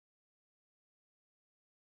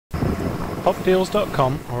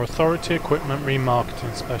Hopdeals.com are authority equipment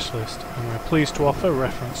remarketing specialist, and we're pleased to offer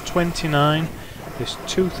reference 29, this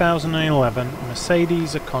 2011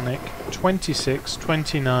 Mercedes Econic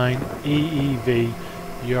 2629 EEV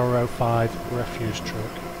Euro 5 refuse truck.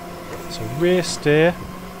 It's a rear steer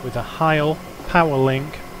with a Heil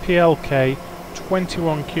PowerLink PLK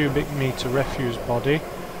 21 cubic meter refuse body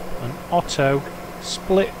and auto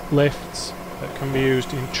split lifts that can be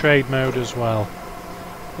used in trade mode as well.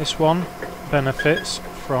 This one benefits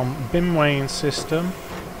from bin weighing system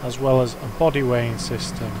as well as a body weighing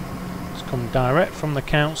system. It's come direct from the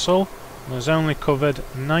council and has only covered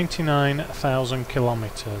 99,000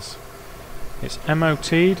 kilometres. It's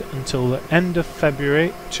MOT'd until the end of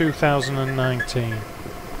February 2019.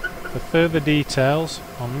 For further details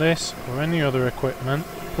on this or any other equipment,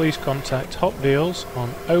 please contact Hop Deals on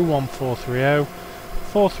 01430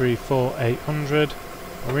 434 800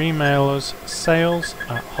 or email us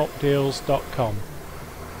sales@hopdeals.com.